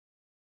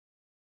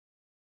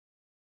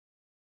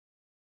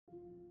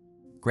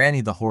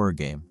Granny the horror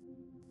game.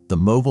 The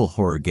mobile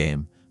horror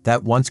game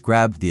that once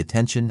grabbed the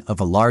attention of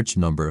a large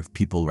number of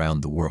people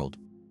around the world.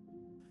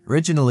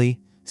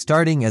 Originally,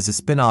 starting as a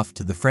spin-off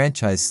to the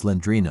franchise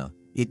Slendrina,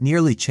 it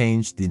nearly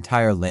changed the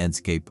entire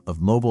landscape of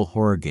mobile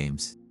horror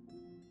games.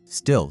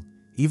 Still,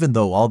 even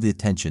though all the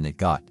attention it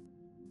got,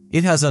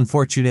 it has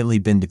unfortunately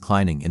been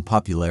declining in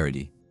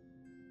popularity.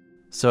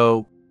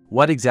 So,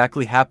 what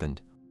exactly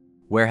happened?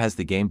 Where has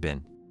the game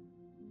been?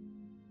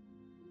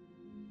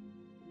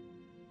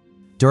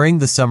 During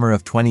the summer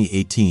of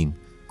 2018,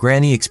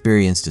 Granny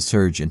experienced a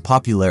surge in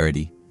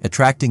popularity,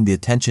 attracting the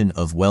attention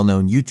of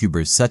well-known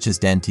YouTubers such as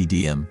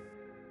DanTDM,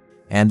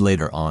 and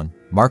later on,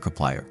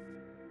 Markiplier.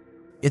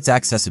 Its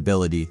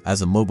accessibility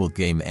as a mobile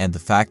game and the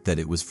fact that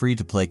it was free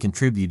to play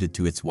contributed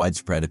to its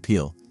widespread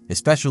appeal,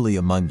 especially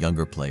among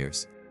younger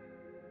players.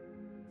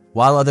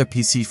 While other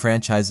PC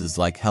franchises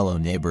like Hello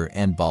Neighbor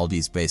and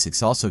Baldi's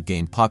Basics also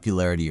gained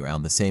popularity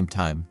around the same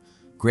time,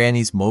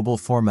 Granny's mobile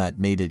format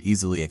made it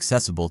easily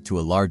accessible to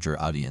a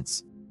larger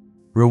audience,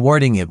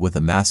 rewarding it with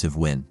a massive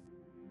win.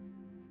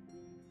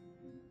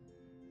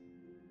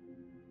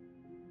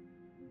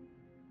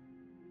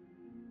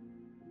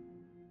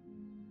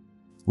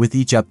 With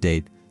each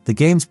update, the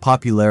game's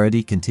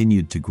popularity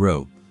continued to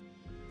grow.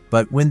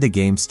 But when the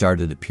game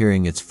started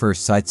appearing its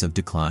first signs of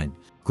decline,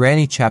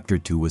 Granny Chapter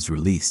 2 was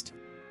released.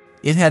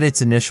 It had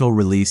its initial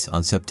release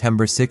on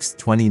September 6,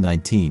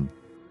 2019.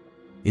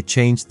 It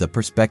changed the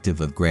perspective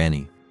of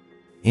Granny,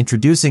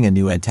 introducing a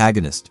new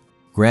antagonist,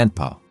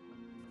 Grandpa,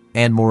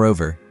 and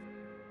moreover,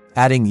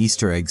 adding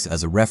Easter eggs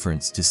as a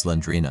reference to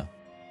Slendrina.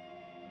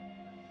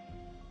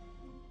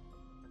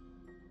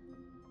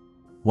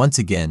 Once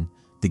again,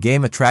 the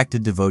game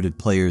attracted devoted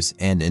players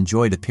and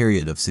enjoyed a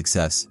period of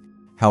success.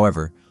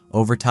 However,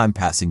 over time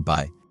passing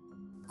by,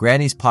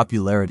 Granny's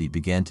popularity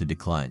began to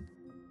decline.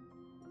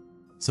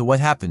 So what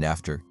happened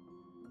after?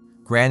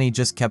 Granny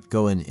just kept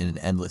going in an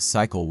endless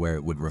cycle where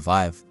it would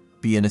revive,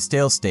 be in a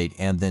stale state,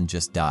 and then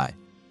just die.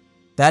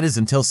 That is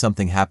until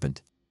something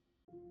happened.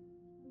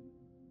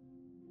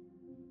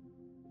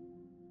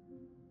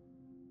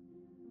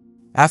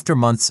 After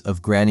months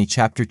of Granny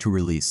Chapter 2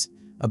 release,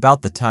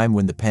 about the time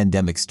when the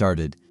pandemic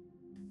started,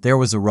 there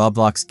was a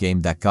Roblox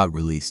game that got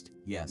released.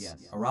 Yes,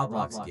 a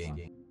Roblox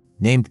game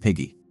named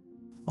Piggy.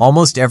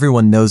 Almost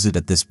everyone knows it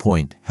at this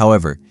point.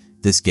 However,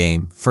 this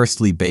game,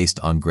 firstly based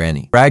on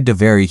Granny, dragged a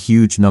very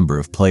huge number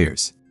of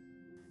players.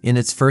 In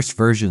its first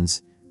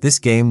versions, this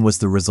game was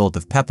the result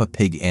of Peppa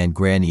Pig and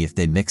Granny if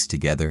they mixed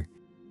together,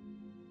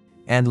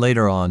 and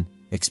later on,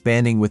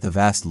 expanding with a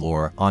vast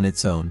lore on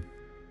its own.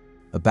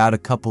 About a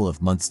couple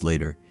of months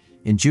later,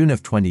 in June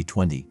of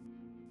 2020,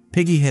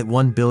 Piggy hit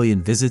 1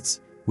 billion visits,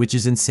 which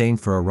is insane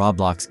for a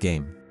Roblox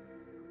game.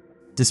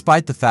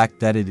 Despite the fact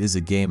that it is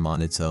a game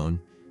on its own,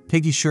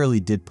 Piggy surely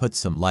did put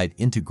some light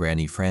into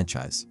Granny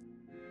franchise.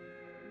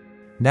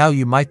 Now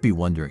you might be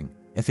wondering,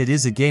 if it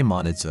is a game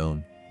on its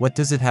own, what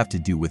does it have to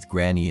do with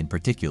Granny in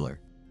particular?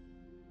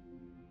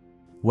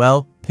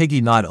 Well,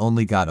 Piggy not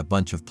only got a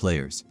bunch of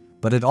players,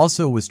 but it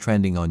also was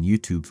trending on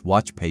YouTube's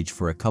watch page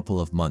for a couple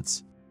of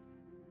months.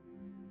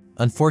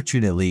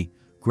 Unfortunately,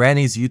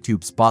 Granny's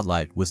YouTube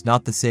spotlight was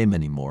not the same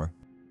anymore.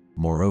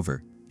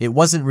 Moreover, it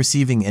wasn't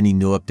receiving any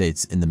new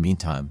updates in the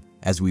meantime,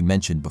 as we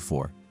mentioned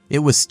before. It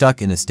was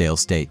stuck in a stale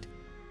state.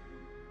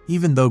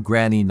 Even though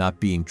Granny not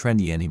being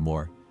trendy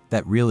anymore,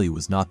 that really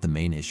was not the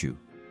main issue.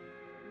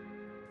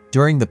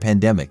 During the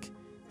pandemic,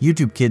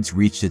 YouTube Kids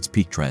reached its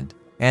peak trend,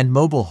 and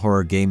mobile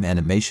horror game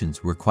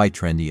animations were quite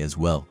trendy as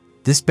well.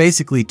 This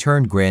basically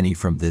turned Granny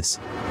from this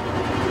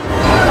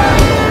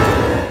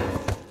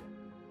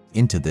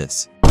into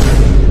this.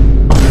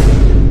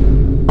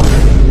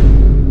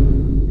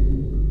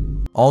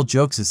 All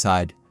jokes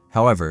aside,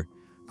 however,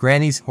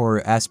 Granny's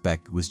horror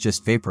aspect was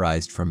just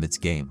vaporized from its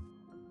game.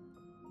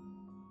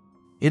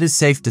 It is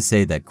safe to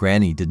say that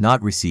Granny did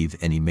not receive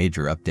any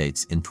major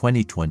updates in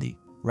 2020,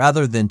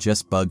 rather than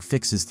just bug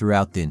fixes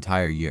throughout the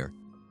entire year.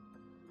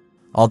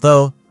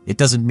 Although, it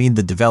doesn't mean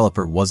the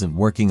developer wasn't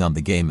working on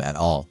the game at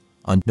all.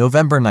 On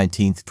November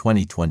 19,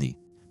 2020,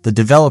 the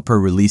developer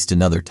released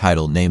another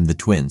title named The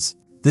Twins.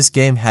 This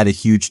game had a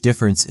huge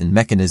difference in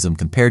mechanism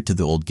compared to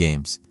the old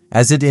games,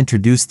 as it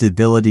introduced the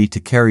ability to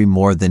carry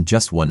more than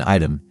just one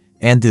item,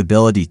 and the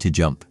ability to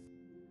jump.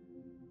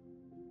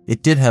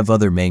 It did have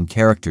other main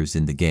characters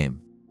in the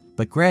game,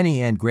 but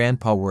Granny and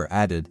Grandpa were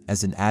added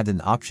as an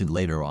add-in option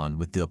later on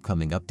with the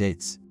upcoming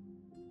updates.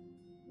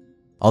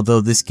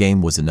 Although this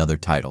game was another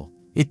title,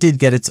 it did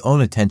get its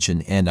own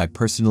attention, and I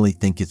personally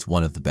think it's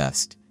one of the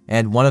best,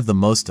 and one of the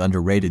most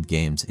underrated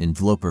games in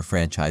developer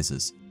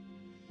franchises.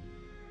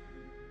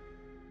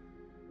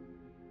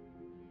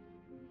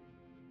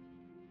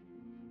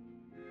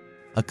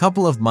 A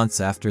couple of months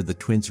after the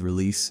Twins'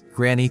 release,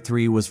 Granny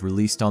 3 was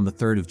released on the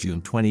 3rd of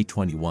June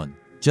 2021.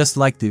 Just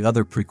like the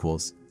other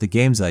prequels, the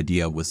game's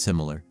idea was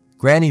similar.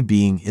 Granny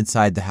being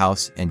inside the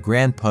house and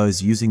Grandpa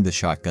is using the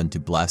shotgun to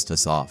blast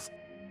us off.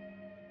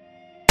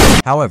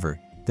 However,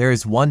 there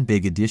is one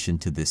big addition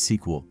to this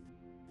sequel.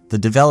 The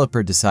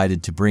developer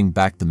decided to bring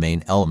back the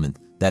main element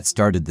that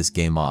started this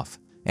game off,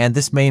 And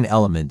this main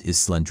element is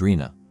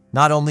Slendrina.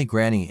 Not only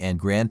Granny and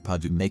Grandpa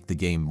do make the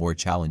game more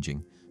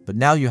challenging, but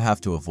now you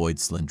have to avoid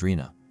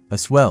Slendrina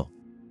as well.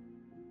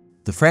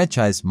 The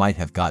franchise might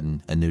have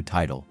gotten a new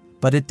title,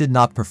 but it did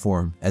not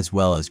perform as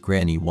well as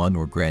Granny 1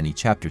 or Granny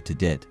Chapter 2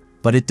 did.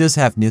 But it does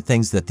have new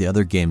things that the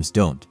other games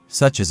don't,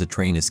 such as a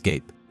train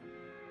escape.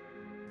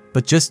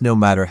 But just no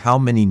matter how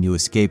many new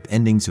escape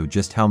endings or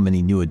just how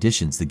many new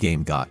additions the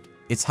game got,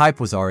 its hype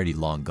was already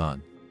long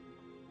gone.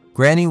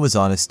 Granny was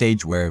on a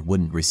stage where it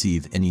wouldn't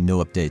receive any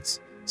new updates,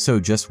 so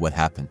just what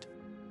happened?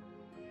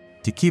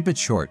 To keep it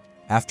short,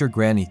 after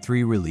Granny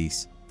 3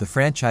 release, the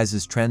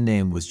franchise's trend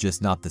name was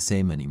just not the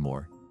same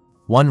anymore.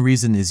 One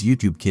reason is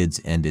YouTube Kids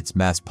and its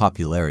mass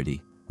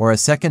popularity, or a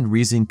second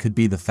reason could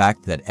be the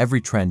fact that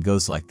every trend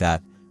goes like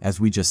that, as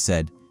we just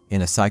said,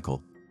 in a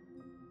cycle.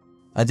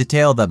 A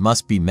detail that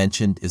must be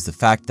mentioned is the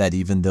fact that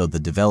even though the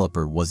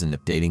developer wasn't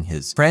updating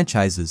his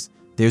franchises,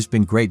 there's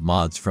been great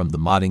mods from the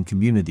modding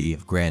community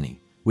of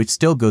Granny, which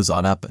still goes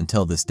on up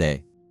until this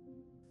day.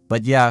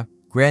 But yeah,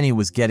 Granny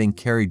was getting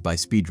carried by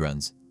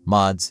speedruns,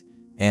 mods,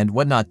 and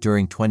whatnot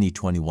during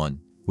 2021,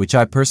 which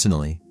I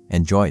personally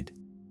enjoyed.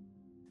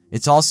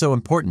 It's also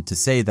important to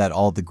say that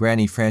all the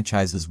Granny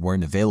franchises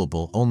weren't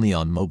available only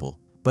on mobile,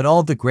 but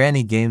all the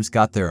Granny games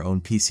got their own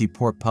PC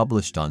port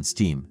published on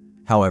Steam.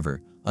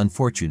 However,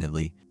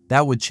 unfortunately,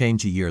 that would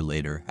change a year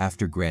later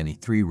after Granny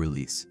 3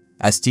 release,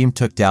 as Steam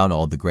took down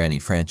all the Granny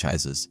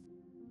franchises.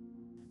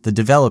 The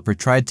developer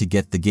tried to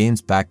get the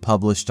games back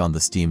published on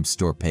the Steam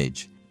store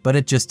page, but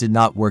it just did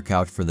not work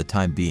out for the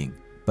time being.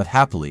 But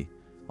happily,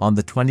 on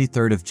the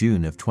 23rd of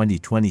June of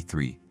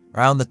 2023,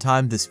 around the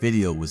time this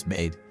video was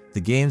made, the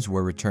games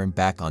were returned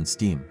back on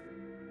Steam.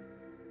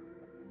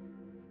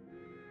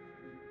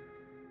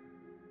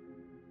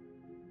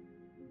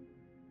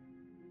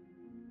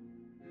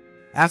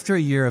 After a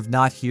year of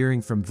not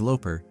hearing from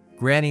developer,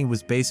 Granny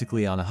was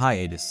basically on a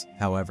hiatus.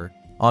 However,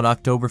 on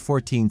October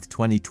 14,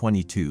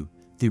 2022,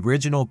 the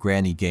original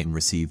Granny game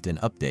received an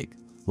update,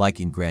 like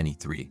in Granny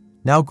 3.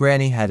 Now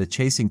Granny had a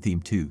chasing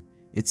theme too.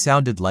 It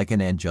sounded like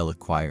an angelic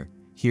choir.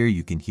 Here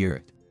you can hear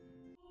it.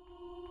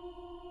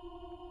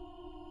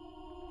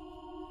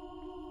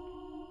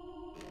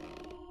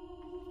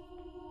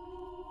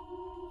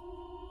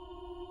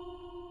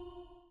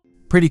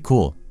 Pretty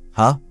cool,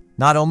 huh?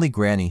 Not only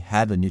Granny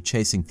had a new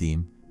chasing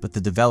theme, but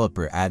the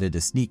developer added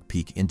a sneak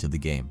peek into the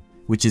game,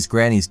 which is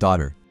Granny's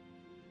daughter.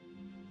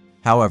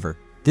 However,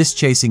 this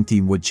chasing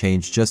theme would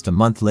change just a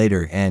month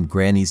later and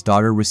Granny's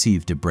daughter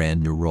received a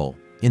brand new role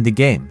in the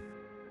game.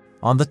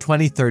 On the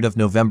 23rd of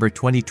November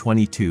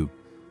 2022,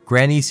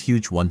 Granny's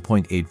huge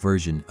 1.8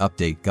 version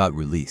update got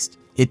released.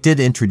 It did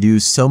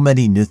introduce so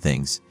many new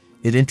things.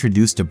 It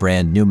introduced a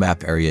brand new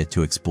map area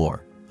to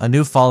explore, a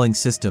new falling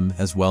system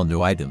as well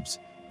new items,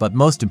 but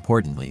most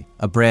importantly,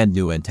 a brand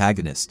new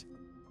antagonist.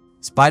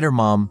 Spider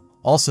Mom,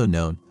 also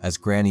known as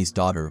Granny's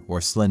daughter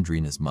or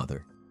Slendrina's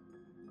mother.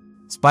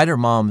 Spider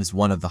Mom is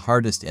one of the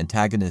hardest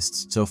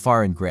antagonists so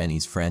far in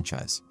Granny's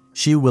franchise.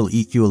 She will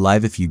eat you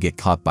alive if you get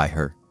caught by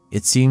her.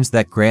 It seems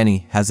that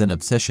Granny has an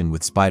obsession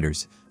with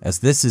spiders, as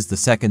this is the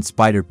second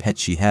spider pet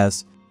she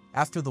has.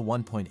 After the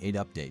 1.8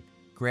 update,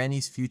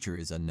 Granny's future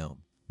is unknown.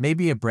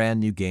 Maybe a brand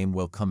new game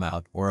will come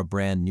out or a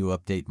brand new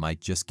update might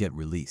just get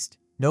released.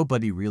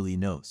 Nobody really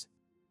knows.